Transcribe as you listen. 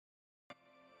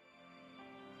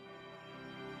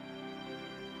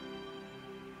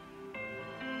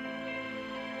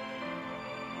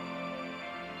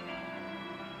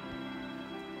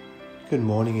Good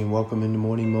morning and welcome into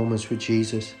Morning Moments with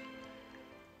Jesus.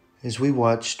 As we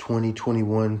watch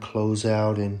 2021 close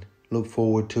out and look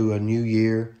forward to a new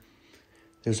year,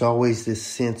 there's always this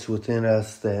sense within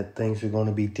us that things are going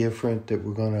to be different, that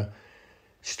we're going to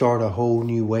start a whole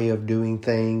new way of doing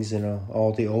things, and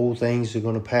all the old things are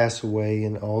going to pass away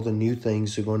and all the new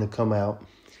things are going to come out.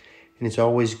 And it's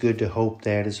always good to hope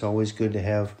that. It's always good to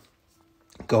have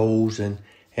goals and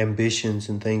ambitions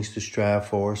and things to strive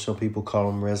for. Some people call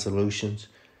them resolutions.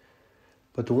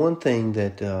 But the one thing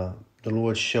that the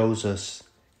Lord shows us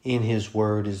in His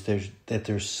Word is that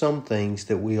there's some things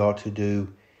that we ought to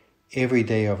do every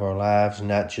day of our lives,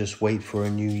 not just wait for a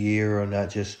new year or not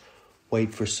just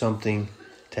wait for something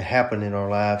to happen in our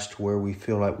lives to where we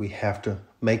feel like we have to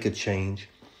make a change.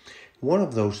 One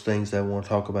of those things that I want to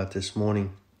talk about this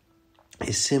morning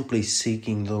is simply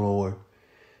seeking the Lord.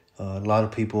 A lot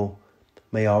of people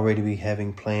may already be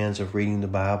having plans of reading the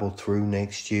Bible through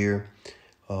next year,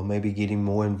 maybe getting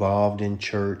more involved in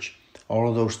church. All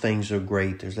of those things are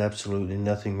great. There's absolutely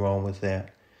nothing wrong with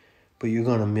that. But you're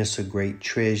going to miss a great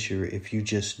treasure if you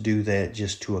just do that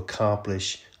just to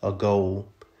accomplish a goal.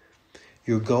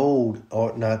 Your goal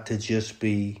ought not to just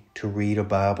be to read a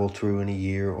Bible through in a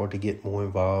year or to get more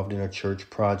involved in a church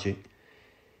project.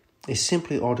 It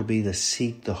simply ought to be to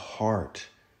seek the heart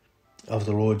of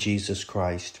the Lord Jesus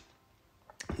Christ.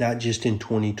 Not just in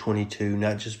 2022,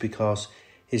 not just because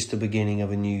it's the beginning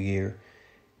of a new year.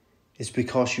 It's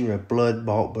because you're a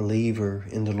blood-bought believer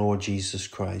in the Lord Jesus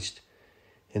Christ.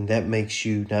 And that makes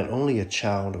you not only a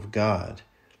child of God,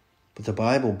 but the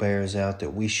Bible bears out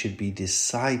that we should be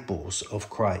disciples of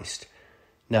Christ.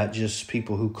 Not just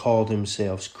people who call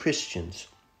themselves Christians,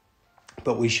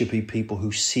 but we should be people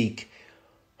who seek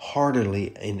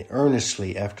heartily and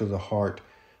earnestly after the heart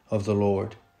of the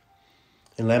Lord.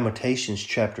 In Lamentations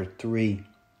chapter 3,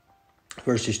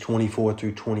 verses 24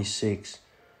 through 26,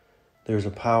 there's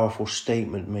a powerful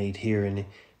statement made here, and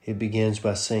it begins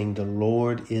by saying, "The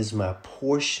Lord is my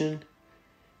portion,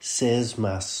 says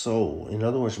my soul." In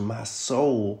other words, my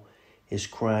soul is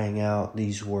crying out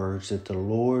these words, that the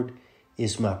Lord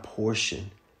is my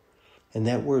portion. And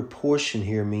that word portion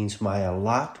here means my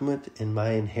allotment and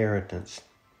my inheritance.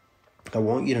 I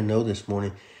want you to know this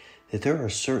morning that there are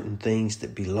certain things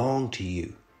that belong to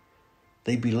you.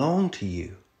 They belong to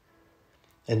you.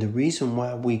 And the reason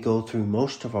why we go through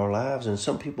most of our lives, and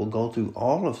some people go through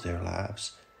all of their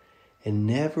lives, and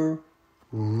never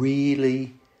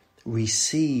really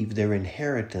receive their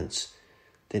inheritance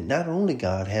that not only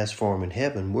God has for them in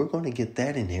heaven, we're going to get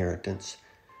that inheritance,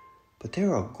 but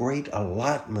there are great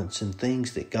allotments and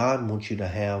things that God wants you to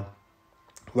have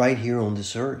right here on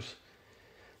this earth.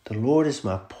 The Lord is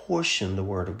my portion, the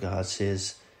Word of God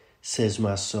says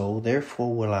my soul.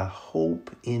 Therefore will I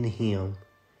hope in Him.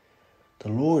 The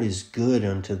Lord is good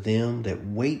unto them that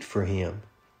wait for Him,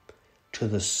 to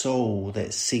the soul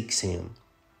that seeks Him.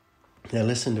 Now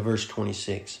listen to verse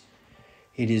 26.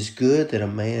 It is good that a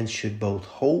man should both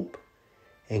hope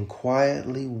and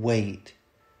quietly wait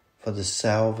for the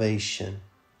salvation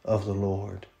of the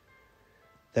Lord.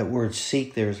 That word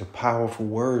seek there is a powerful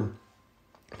word,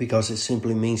 because it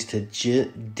simply means to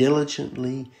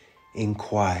diligently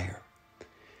inquire.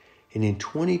 And in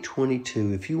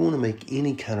 2022, if you want to make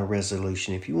any kind of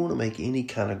resolution, if you want to make any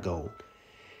kind of goal,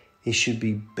 it should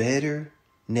be better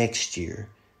next year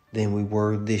than we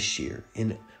were this year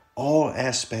in all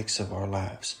aspects of our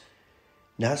lives.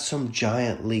 Not some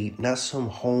giant leap, not some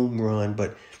home run,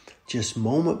 but just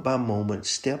moment by moment,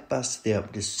 step by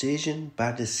step, decision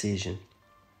by decision.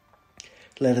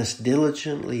 Let us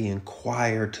diligently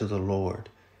inquire to the Lord.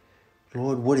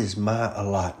 Lord, what is my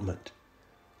allotment?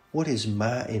 What is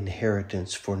my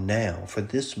inheritance for now, for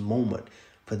this moment,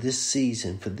 for this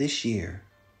season, for this year?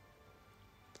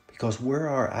 Because where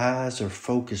our eyes are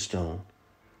focused on,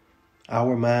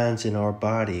 our minds and our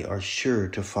body are sure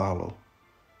to follow.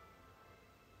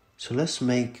 So let's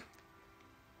make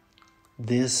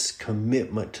this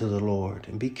commitment to the Lord.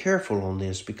 And be careful on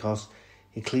this, because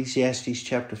Ecclesiastes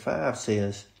chapter 5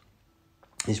 says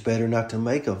it's better not to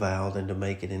make a vow than to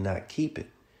make it and not keep it.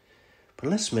 But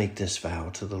let's make this vow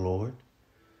to the Lord.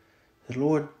 The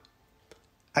Lord,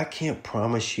 I can't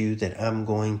promise you that I'm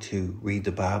going to read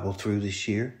the Bible through this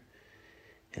year.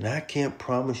 And I can't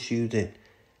promise you that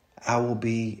I will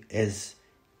be as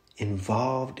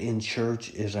involved in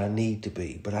church as I need to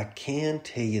be. But I can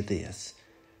tell you this.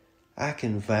 I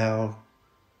can vow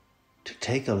to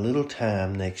take a little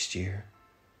time next year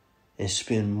and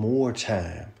spend more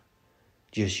time,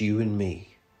 just you and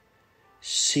me,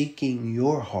 seeking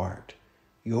your heart,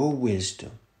 your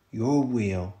wisdom, your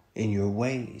will, and your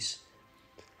ways.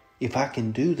 If I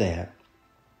can do that,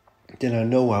 then I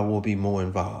know I will be more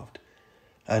involved.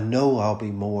 I know I'll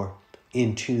be more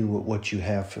in tune with what you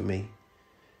have for me.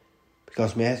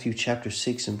 Because Matthew chapter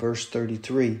 6 and verse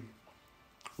 33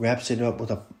 wraps it up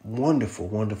with a wonderful,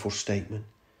 wonderful statement.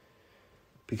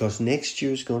 Because next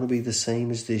year is going to be the same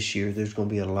as this year. There's going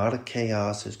to be a lot of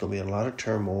chaos. There's going to be a lot of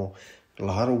turmoil, a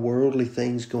lot of worldly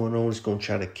things going on. It's going to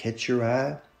try to catch your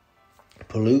eye,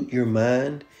 pollute your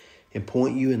mind, and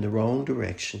point you in the wrong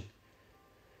direction.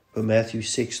 But Matthew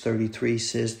 6:33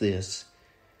 says this,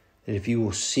 that if you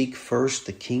will seek first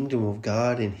the kingdom of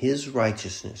God and his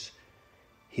righteousness,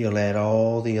 he'll add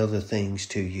all the other things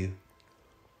to you.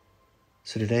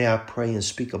 So today I pray and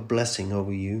speak a blessing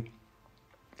over you,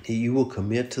 that you will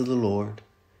commit to the Lord,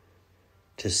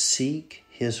 to seek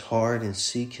his heart and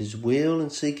seek his will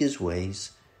and seek his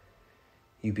ways.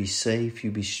 You be safe, you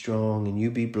be strong, and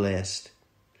you be blessed.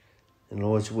 And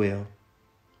Lord's will,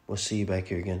 we'll see you back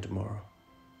here again tomorrow.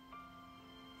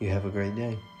 You have a great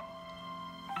day.